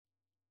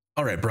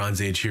All right, Bronze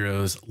Age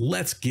heroes,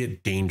 let's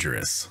get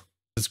dangerous.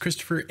 It's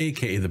Christopher,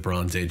 aka the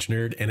Bronze Age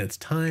Nerd, and it's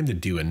time to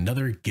do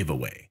another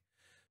giveaway.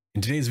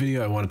 In today's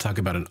video, I want to talk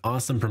about an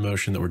awesome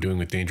promotion that we're doing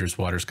with Dangerous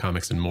Waters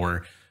Comics and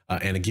more,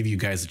 and to give you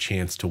guys a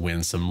chance to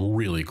win some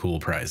really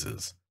cool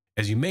prizes.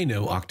 As you may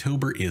know,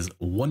 October is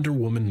Wonder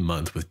Woman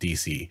month with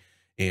DC,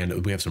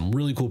 and we have some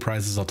really cool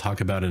prizes I'll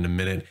talk about in a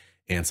minute,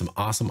 and some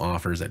awesome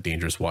offers at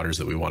Dangerous Waters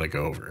that we want to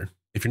go over.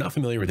 If you're not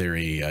familiar with, they're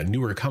a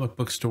newer comic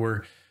book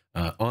store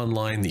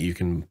online that you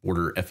can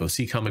order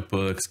FOC comic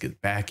books,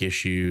 get back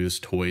issues,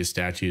 toys,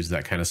 statues,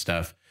 that kind of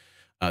stuff.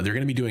 They're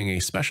going to be doing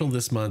a special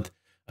this month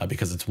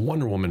because it's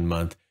Wonder Woman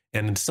month.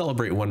 And to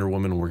celebrate Wonder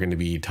Woman, we're going to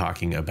be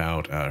talking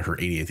about her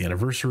 80th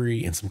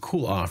anniversary and some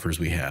cool offers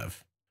we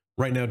have.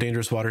 Right now,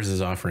 Dangerous Waters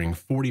is offering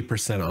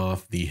 40%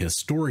 off the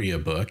Historia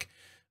book.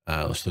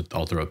 I'll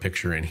throw a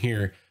picture in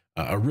here.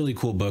 A really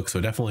cool book,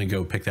 so definitely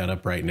go pick that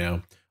up right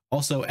now.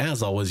 Also,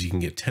 as always, you can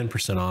get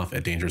 10% off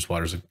at Dangerous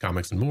Waters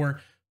Comics and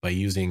more by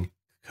using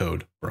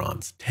code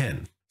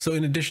BRONZE10. So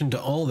in addition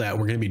to all that,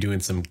 we're going to be doing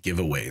some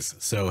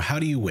giveaways. So how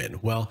do you win?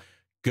 Well,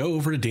 go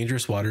over to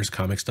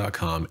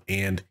dangerouswaterscomics.com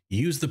and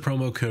use the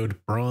promo code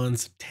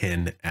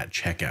BRONZE10 at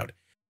checkout.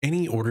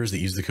 Any orders that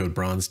use the code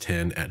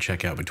BRONZE10 at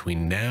checkout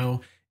between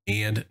now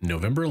and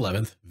November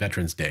 11th,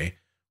 Veterans Day,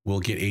 will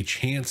get a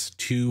chance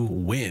to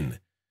win.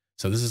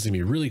 So this is going to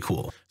be really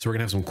cool. So we're going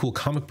to have some cool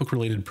comic book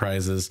related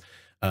prizes.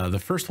 The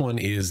first one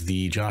is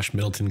the Josh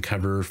Middleton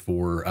cover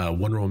for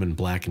Wonder Woman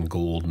Black and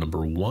Gold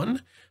 #1.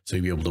 So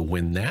you'll be able to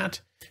win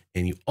that.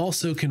 And you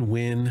also can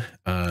win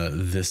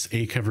this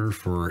A cover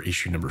for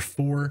issue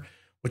 #4,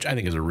 which I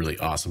think is a really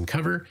awesome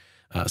cover.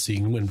 So you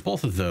can win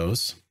both of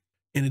those.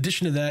 In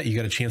addition to that, you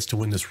got a chance to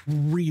win this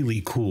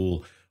really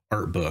cool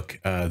art book.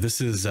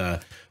 This is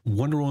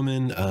Wonder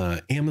Woman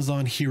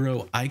Amazon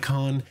Hero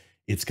Icon.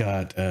 It's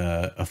got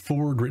a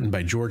forward written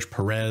by George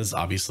Perez,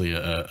 obviously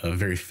a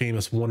very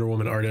famous Wonder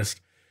Woman artist.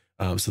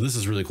 So this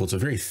is really cool. It's a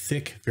very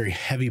thick, very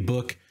heavy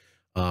book.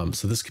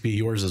 So this could be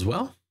yours as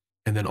well.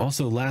 And then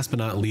also, last but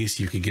not least,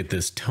 you could get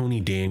this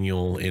Tony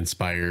Daniel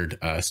inspired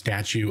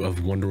statue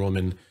of Wonder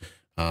Woman.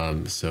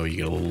 So you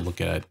get a little look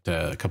at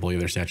a couple of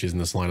other statues in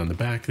this line on the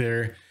back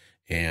there.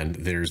 And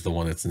there's the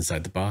one that's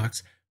inside the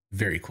box.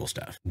 Very cool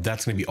stuff.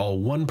 That's going to be all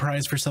one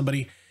prize for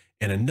somebody.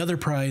 And another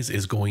prize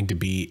is going to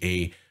be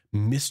a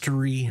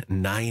mystery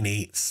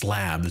 9/8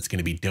 slab that's going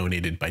to be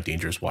donated by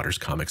Dangerous Waters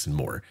Comics and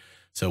more.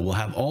 So we'll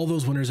have all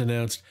those winners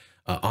announced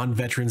on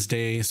Veterans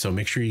Day. So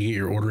make sure you get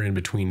your order in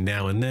between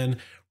now and then.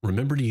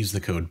 Remember to use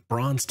the code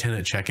BRONZE10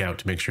 at checkout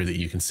to make sure that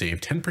you can save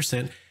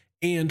 10%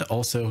 and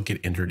also get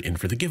entered in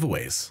for the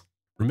giveaways.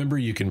 Remember,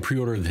 you can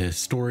pre-order the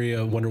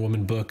Historia Wonder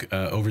Woman book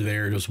over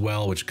there as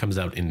well, which comes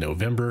out in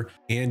November,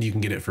 and you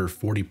can get it for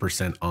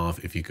 40%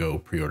 off if you go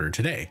pre-order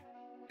today.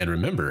 And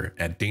remember,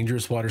 at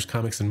Dangerous Waters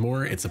Comics and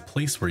more, it's a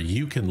place where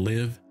you can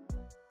live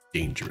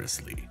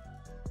dangerously.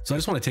 So I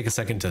just want to take a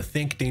second to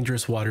thank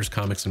Dangerous Waters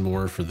Comics and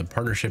more for the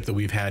partnership that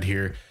we've had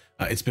here.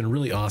 It's been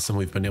really awesome.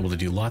 We've been able to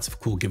do lots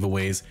of cool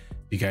giveaways.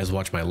 If you guys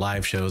watch my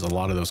live shows, a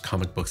lot of those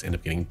comic books end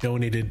up getting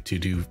donated to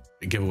do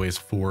giveaways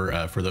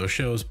for those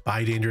shows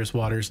by Dangerous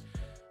Waters.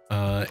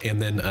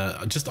 And then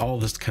just all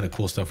this kind of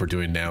cool stuff we're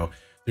doing now.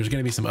 There's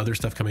going to be some other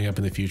stuff coming up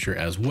in the future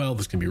as well.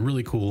 This can be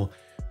really cool,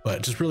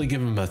 but just really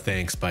give them a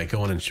thanks by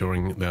going and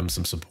showing them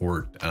some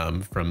support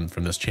from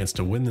this chance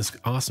to win this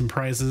awesome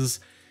prizes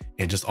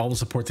and just all the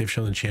support they've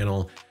shown the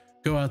channel.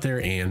 Go out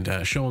there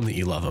and show them that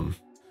you love them.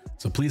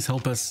 So please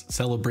help us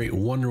celebrate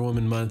Wonder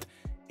Woman month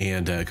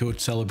and go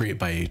celebrate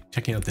by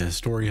checking out the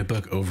Historia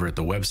book over at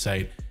the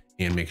website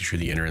and making sure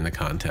that you enter in the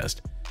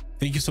contest.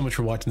 Thank you so much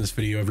for watching this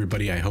video,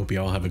 everybody. I hope you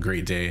all have a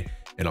great day,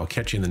 and I'll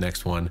catch you in the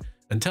next one.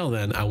 Until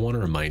then, I want to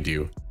remind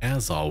you,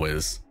 as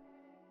always,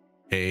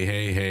 hey,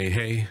 hey, hey,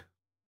 hey.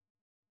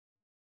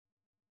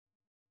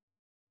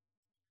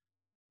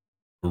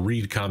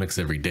 Read comics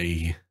every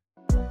day.